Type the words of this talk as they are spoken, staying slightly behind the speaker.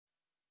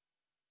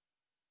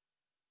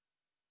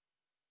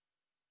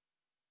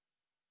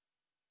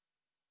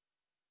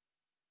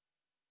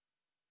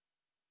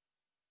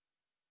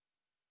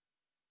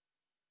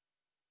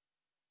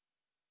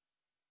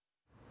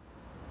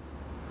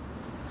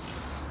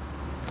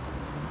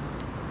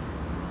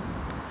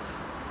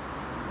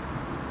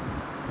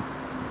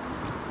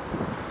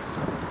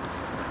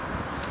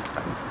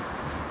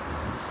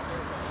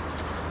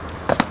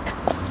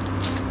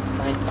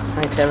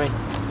Terry.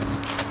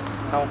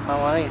 How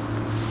are you?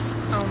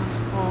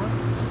 Alright.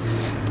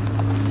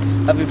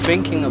 I've been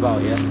thinking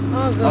about you.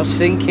 Oh, good. I was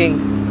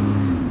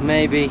thinking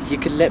maybe you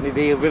could let me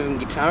be a rhythm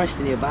guitarist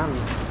in your band.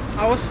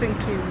 I was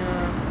thinking,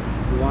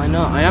 Why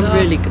not?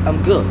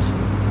 I'm good.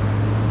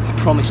 I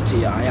promise to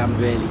you, I am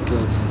really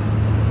good.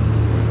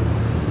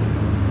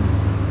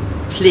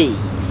 Please,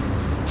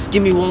 just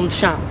give me one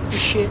chance.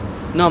 shit.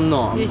 No, I'm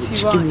not. Yes,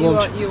 just you are. give me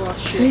one You are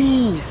shit.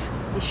 Please.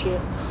 You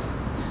shit.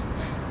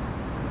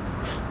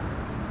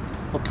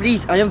 Oh,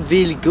 please, I am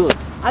really good.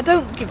 I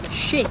don't give a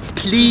shit.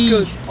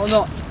 Please. Good or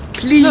not.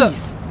 Please. Look,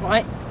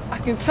 right? I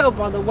can tell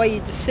by the way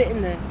you're just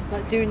sitting there,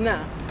 like doing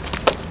that.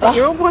 Oh.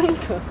 You're a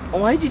wanker.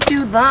 Why'd you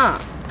do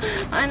that?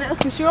 I know,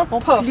 because you're a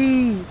puff.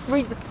 Please.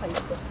 Read the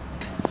paper.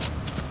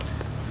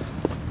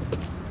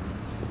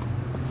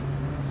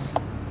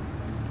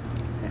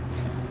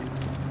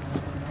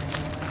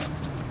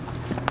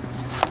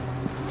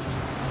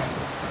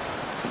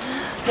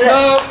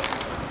 No.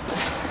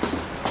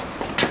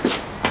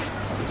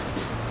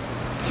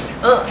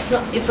 Oh,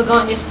 so you've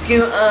forgotten your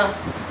scooter.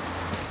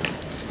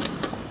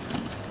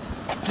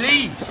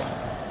 Please.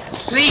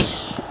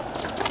 Please.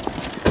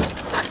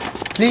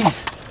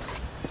 Please.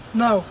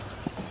 No.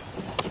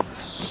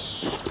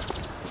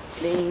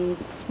 Please.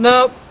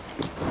 No.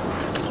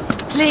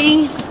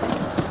 Please.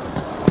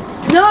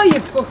 No, you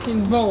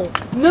fucking ball.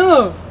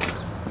 No.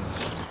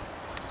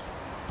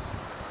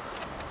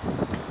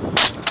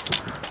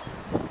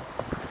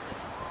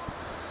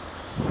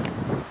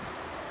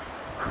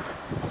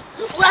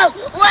 Whoa!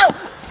 Whoa!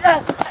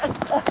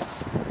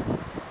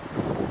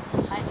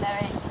 Hi,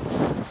 Terry.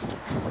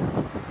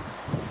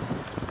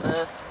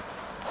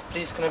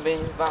 Please, can I be in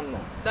your van now?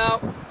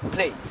 No.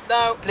 Please.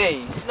 No.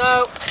 Please.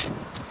 No.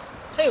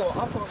 Tell you what,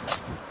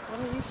 why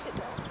don't you sit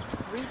there,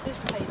 read this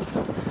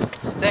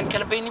paper. Then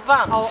can I be in your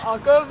van? I'll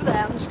go over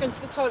there. I'm just going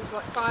to the toilet for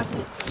like 5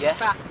 minutes and Yeah. be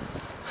back.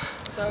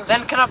 So.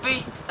 Then can I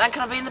be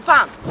in the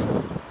band?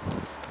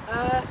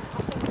 I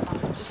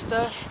think I'm just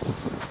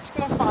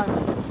gonna find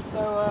it. So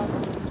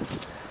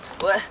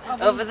Where?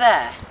 Over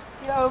there.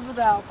 yeah, over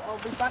there. I'll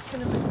be back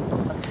in a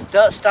minute.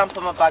 Don't stamp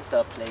on my bag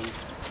though,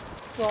 please.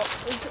 What?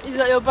 Is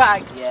that your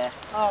bag? Yeah.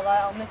 All right,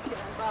 I'll nick it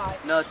and bye.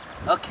 No.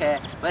 Okay.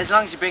 But as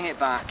long as you bring it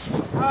back.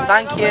 All right,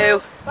 Thank you.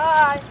 will.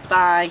 Bye.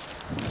 Bye.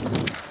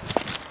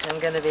 I'm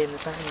gonna be in the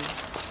band.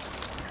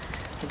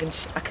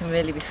 I can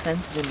really be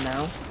friends with him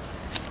now.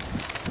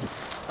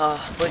 Oh,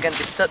 we're gonna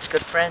be such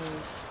good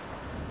friends.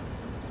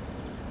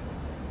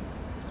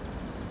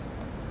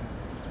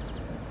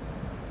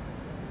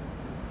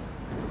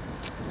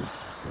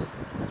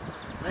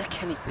 Where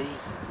can he be?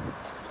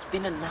 It's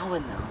been an hour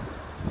now.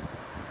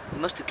 He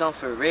must have gone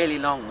for a really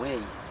long way.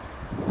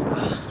 Gonna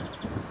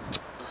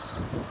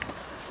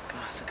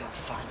have to go and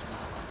find him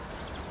now.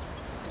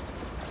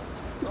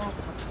 Oh,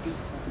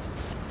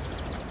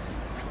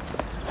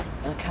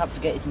 and I can't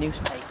forget his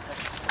newspaper.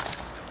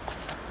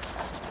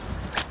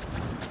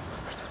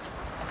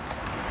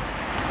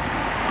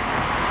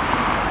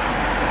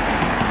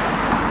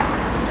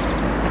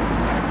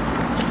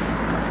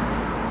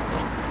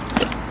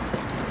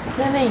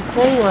 Timmy,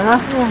 there you are.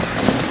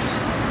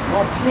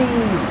 Oh,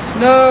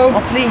 please. No.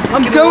 Oh, please. Just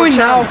I'm give me one going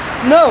now. chance.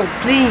 No.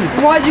 Please.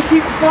 Why do you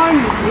keep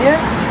finding me? Yeah.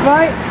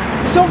 Right.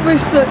 It's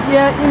obvious that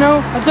you know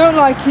I don't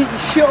like it. You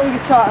shit on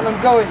guitar, and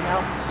I'm going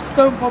now. Just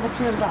don't bother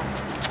coming back.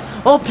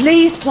 Oh,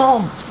 please,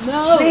 Tom.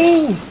 No.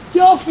 Please.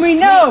 Get off me.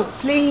 No.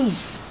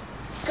 Please.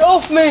 Get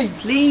off me.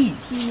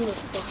 Please.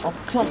 Oh,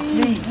 Tom,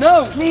 please.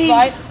 No. Please.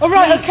 Right. All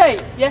right. Please. Okay.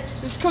 Yeah.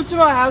 Just come to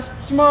my house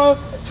tomorrow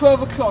at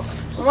 12 o'clock.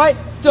 All right.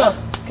 Done.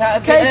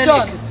 Can't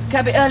done.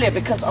 Can't be earlier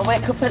because I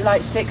wake up at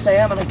like 6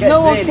 AM and I get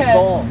No one really cares.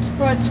 bored.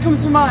 Right. Just come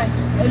to mine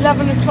at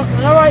 11 o'clock.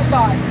 All right.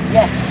 Bye.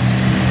 Yes.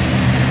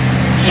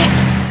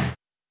 Yes.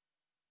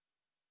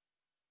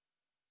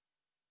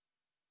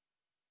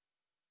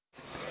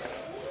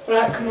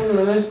 Right. Come on,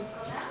 Lily.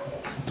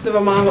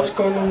 Never mind what's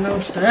going on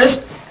downstairs.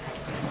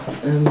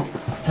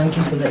 Thank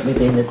you for letting me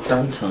be in the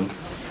band, Tom.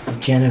 You're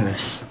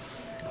generous.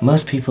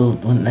 Most people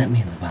wouldn't let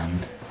me in the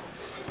band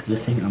because they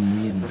think I'm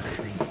weird and a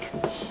freak.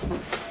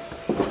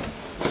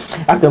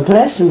 I can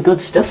play some good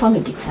stuff on the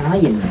guitar,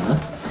 you know.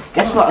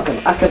 Guess what?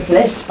 I can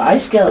play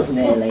Spice Girls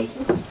nearly.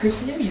 Good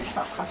for you, you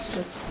fat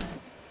bastard.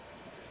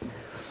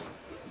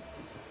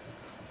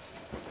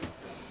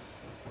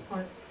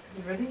 Right,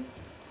 you ready?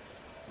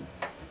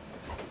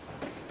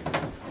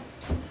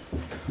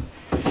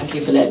 Thank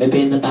you for letting me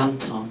be in the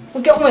band, Tom.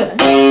 Well, get on with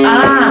it.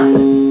 Ah!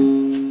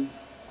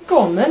 Go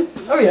on then,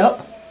 hurry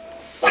up.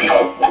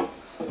 I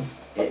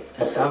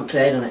haven't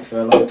played on it for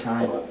a long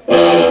time.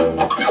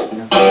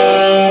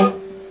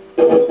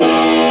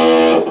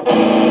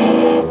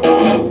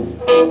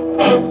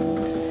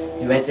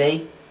 You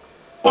ready?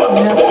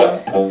 Yeah.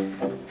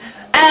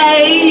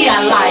 Hey,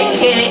 I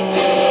like it.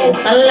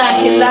 I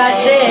like it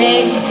like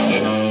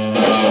this.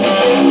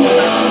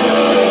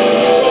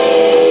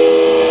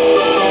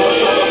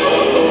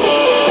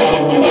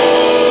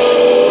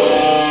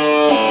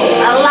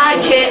 I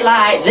like it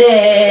like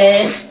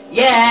this.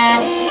 Yeah.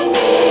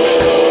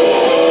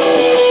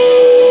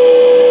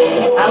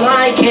 I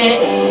like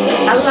it.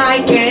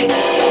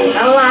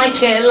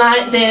 like it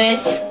like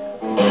this.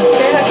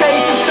 Okay,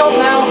 you can stop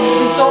now. You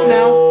can stop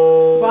now.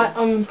 Right,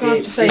 I'm going to have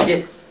to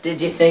say...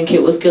 Did you think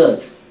it was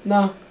good?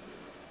 No.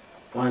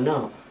 Why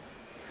not?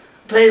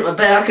 Played my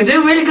best. I could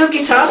do really good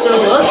guitar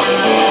solos.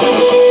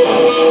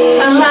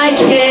 I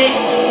like it.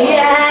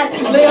 Yeah.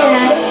 Leo,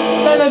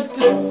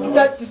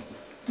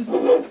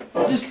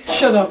 just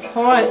shut up,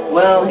 alright?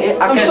 Well,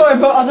 I'm sorry,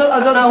 but I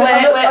don't No,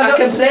 think... wait, I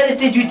can play the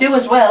didgeridoo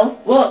as well.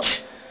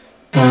 Watch.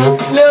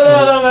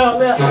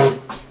 No.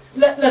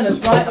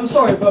 Leonard, right? I'm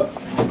sorry, but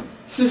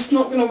it's just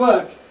not going to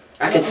work.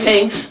 I can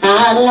sing.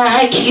 I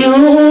like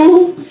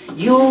you.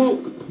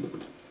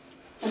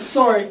 I'm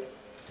sorry.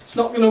 It's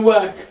not going to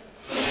work.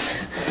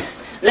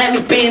 Let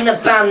me be in the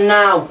band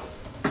now.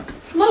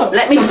 No.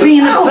 Let me be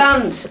in the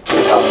band.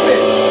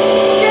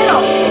 Get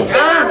out.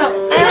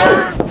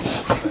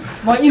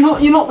 Right,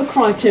 you're not the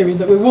criteria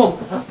that we want.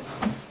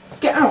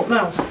 Get out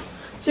now.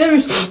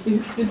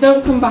 Seriously, you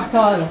don't come back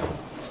either.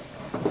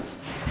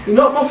 You're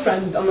not my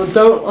friend and I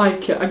don't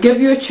like it. I give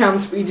you a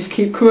chance but you just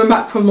keep coming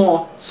back for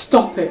more.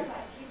 Stop it.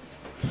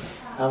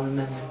 I'll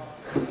remember.